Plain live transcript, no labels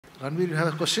Ranveer, you have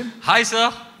a question? Hi,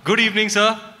 sir. Good evening,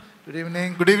 sir. Good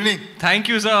evening. Good evening. Thank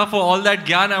you, sir, for all that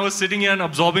gyan. I was sitting here and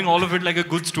absorbing all of it like a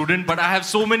good student, but I have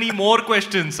so many more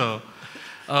questions, sir.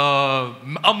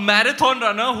 A marathon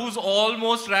runner who's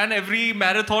almost ran every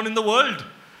marathon in the world.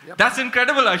 Yep. That's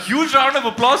incredible. A huge round of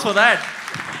applause for that.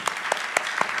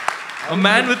 A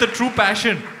man with a true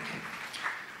passion.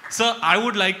 Sir, I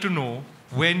would like to know,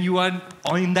 when you are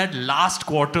in that last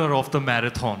quarter of the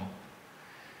marathon,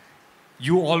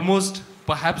 you almost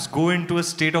perhaps go into a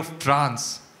state of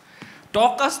trance.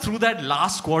 Talk us through that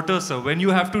last quarter, sir, when you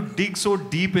have to dig so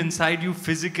deep inside you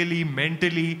physically,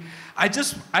 mentally.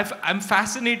 I'm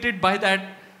fascinated by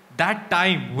that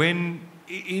time when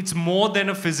it's more than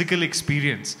a physical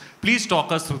experience. Please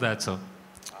talk us through that, sir.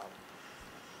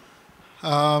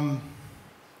 I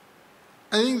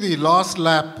think the last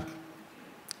lap,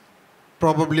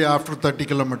 probably after 30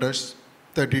 kilometers,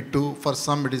 32, for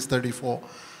some it is 34.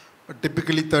 But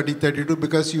typically 30, 32,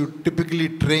 because you typically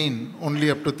train only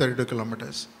up to 32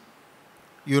 kilometers.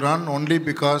 You run only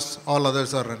because all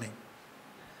others are running.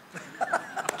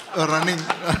 Running,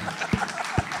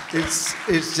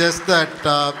 it's just that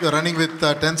you're running with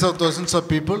tens of thousands of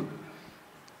people,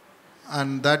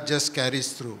 and that just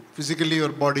carries through. Physically, your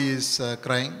body is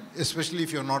crying, especially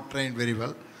if you're not trained very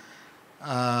well.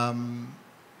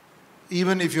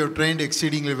 Even if you're trained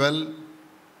exceedingly well,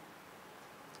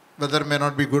 weather may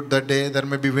not be good that day, there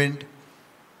may be wind,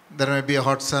 there may be a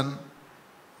hot sun.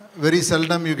 Very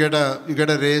seldom you get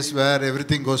a race where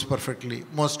everything goes perfectly.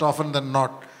 Most often than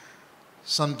not,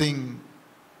 something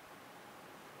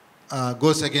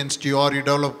goes against you, or you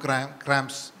develop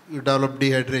cramps, you develop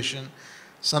dehydration,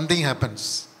 something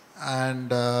happens.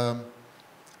 And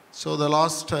so the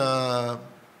last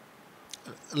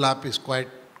lap is quite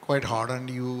hard, and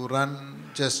you run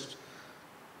just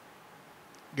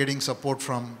getting support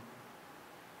from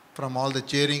all the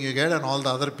cheering you get and all the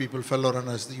other people, fellow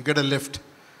runners. You get a lift.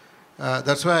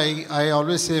 That's why I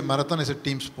always say marathon is a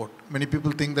team sport. Many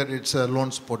people think that it's a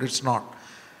lone sport. It's not.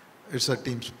 It's a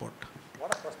team sport.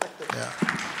 What a perspective. Yeah.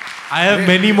 I have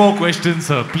many more questions,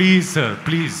 sir. Please, sir,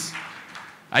 please.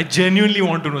 I genuinely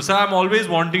want to know. Sir, I'm always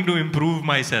wanting to improve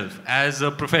myself as a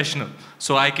professional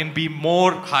so I can be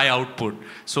more high output,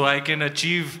 so I can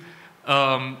achieve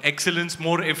excellence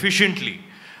more efficiently.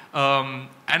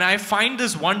 And I find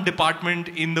this one department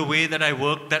in the way that I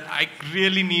work that I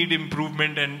really need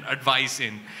improvement and advice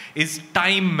in is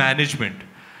time management.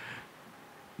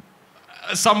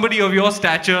 Somebody of your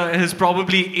stature has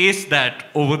probably aced that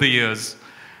over the years.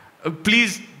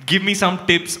 Please give me some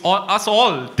tips, or us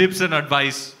all, tips and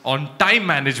advice on time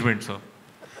management, sir.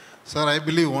 Sir, I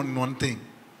believe one thing.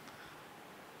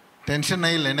 Tension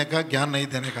nahi lene ka, gyan nahi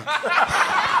dene ka.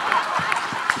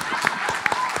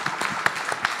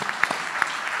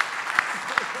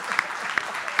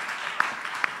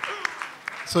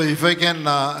 So if I can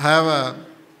have a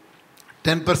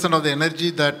 10% of the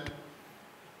energy that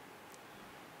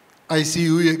I see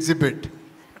you exhibit,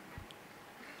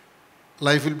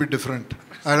 life will be different.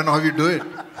 I don't know how you do it.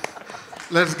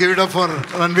 Let's give it up for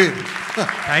Ranveer.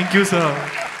 Thank you,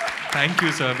 sir. Thank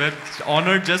you, sir. We're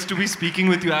honored just to be speaking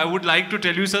with you. I would like to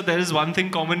tell you, sir, there is one thing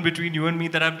common between you and me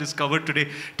that I've discovered today.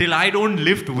 Till I don't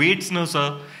lift weights now,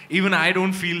 sir, even I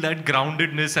don't feel that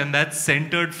groundedness and that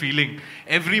centered feeling.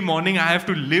 Every morning I have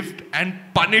to lift and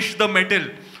punish the metal.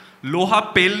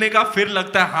 Loha pelne ka fir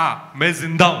lagta hai, haan, main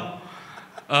zinda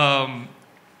hu.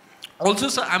 Also,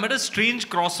 sir, I'm at a strange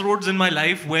crossroads in my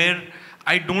life where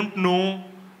I don't know,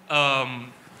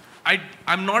 I'm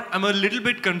a little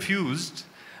bit confused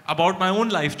about my own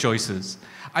life choices.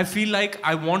 I feel like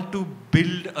I want to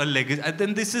build a legacy. And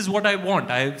then this is what I want.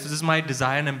 This is my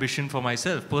desire and ambition for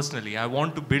myself personally. I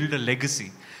want to build a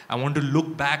legacy. I want to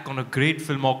look back on a great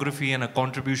filmography and a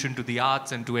contribution to the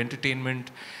arts and to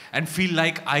entertainment and feel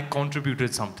like I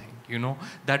contributed something, you know,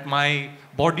 that my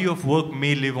body of work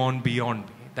may live on beyond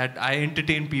me, that I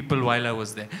entertained people while I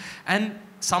was there. And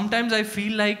sometimes I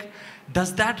feel like,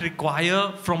 does that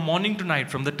require from morning to night,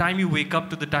 from the time you wake up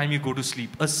to the time you go to sleep,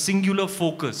 a singular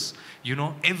focus? You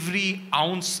know, every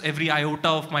ounce, every iota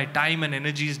of my time and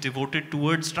energy is devoted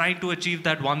towards trying to achieve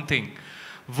that one thing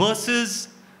versus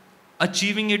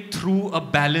achieving it through a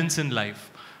balance in life.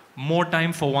 More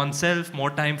time for oneself,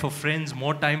 more time for friends,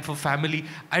 more time for family.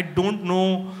 I don't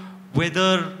know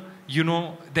whether, you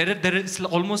know, there is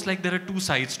almost like there are two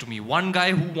sides to me. One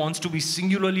guy who wants to be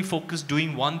singularly focused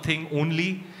doing one thing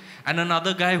only, and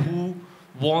another guy who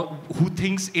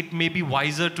thinks it may be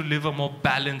wiser to live a more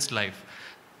balanced life.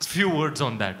 A few words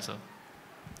on that, sir.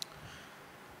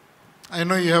 I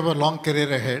know you have a long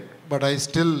career ahead, but I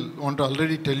still want to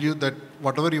already tell you that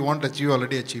whatever you want to achieve, you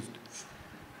already achieved.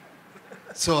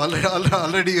 So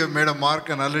already you have made a mark,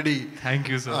 and already Thank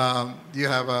you, sir. you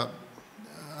have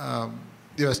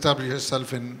you established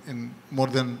yourself in more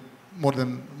than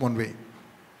one way.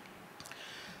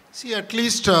 See, at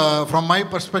least from my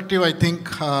perspective, I think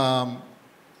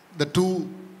the two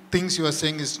things you are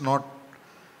saying is not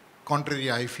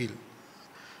contrary. I feel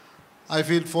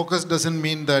focus doesn't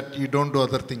mean that you don't do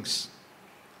other things.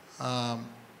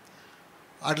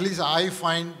 At least I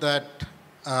find that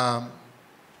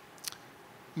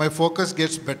my focus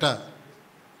gets better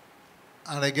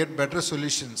and I get better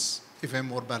solutions if I'm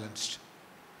more balanced.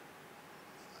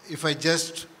 If I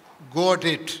just go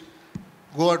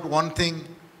at one thing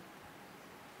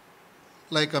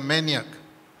like a maniac,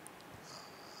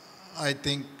 I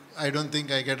don't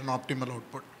think I get an optimal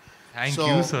output. Thank So,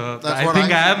 you, sir. that's I what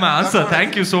think I I have feel. my That's answer. what I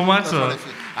Thank you feel. so much, That's sir. what I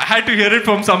feel. I had to hear it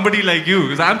from somebody like you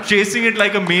because I'm chasing it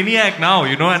like a maniac now,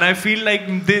 you know, and I feel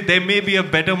like there may be a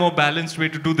better, more balanced way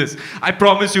to do this. I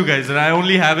promise you guys that I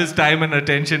only have his time and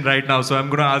attention right now, so I'm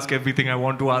going to ask everything I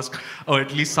want to ask, or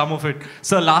at least some of it.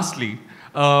 Sir, lastly,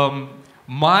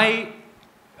 my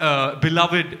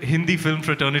beloved Hindi film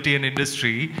fraternity and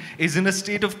industry is in a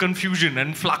state of confusion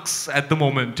and flux at the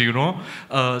moment, you know.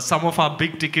 Some of our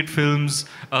big ticket films,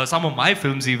 some of my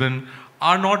films even,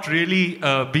 are not really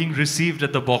being received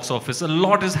at the box office. A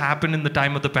lot has happened in the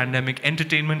time of the pandemic.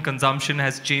 Entertainment consumption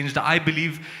has changed, I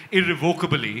believe,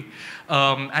 irrevocably.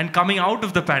 And coming out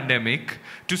of the pandemic,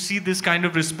 to see this kind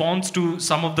of response to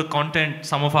some of the content,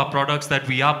 some of our products that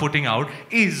we are putting out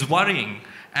is worrying.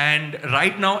 And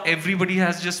right now, everybody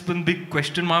has just been big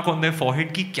question mark on their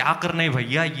forehead कि क्या करना है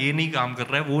भैया, ये नहीं काम कर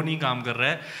रहा है, वो नहीं काम कर रहा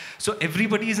है. So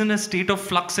everybody is in a state of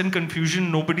flux and confusion.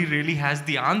 Nobody really has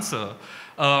the answer.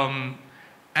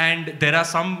 And there are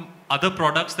some other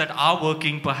products that are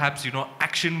working, perhaps, you know,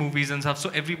 action movies and stuff. So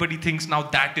everybody thinks now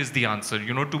that is the answer,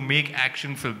 you know, to make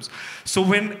action films. So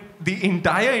when the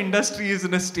entire industry is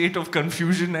in a state of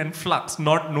confusion and flux,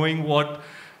 not knowing what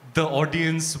the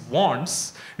audience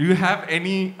wants, do you have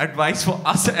any advice for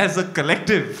us as a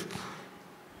collective?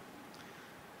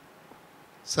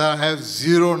 Sir, I have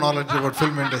zero knowledge about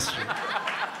film industry.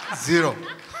 Zero.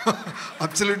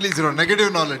 Absolutely zero.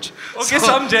 Negative knowledge. Okay,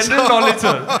 some general knowledge,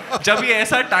 sir. जब ये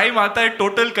ऐसा time आता है,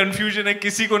 total confusion है,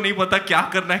 किसी को नहीं पता क्या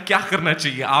करना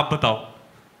चाहिए, आप बताओ.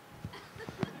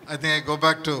 I think I go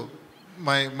back to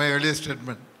my earlier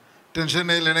statement. Tension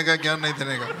नहीं लेने का, ज्ञान नहीं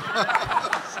देने का.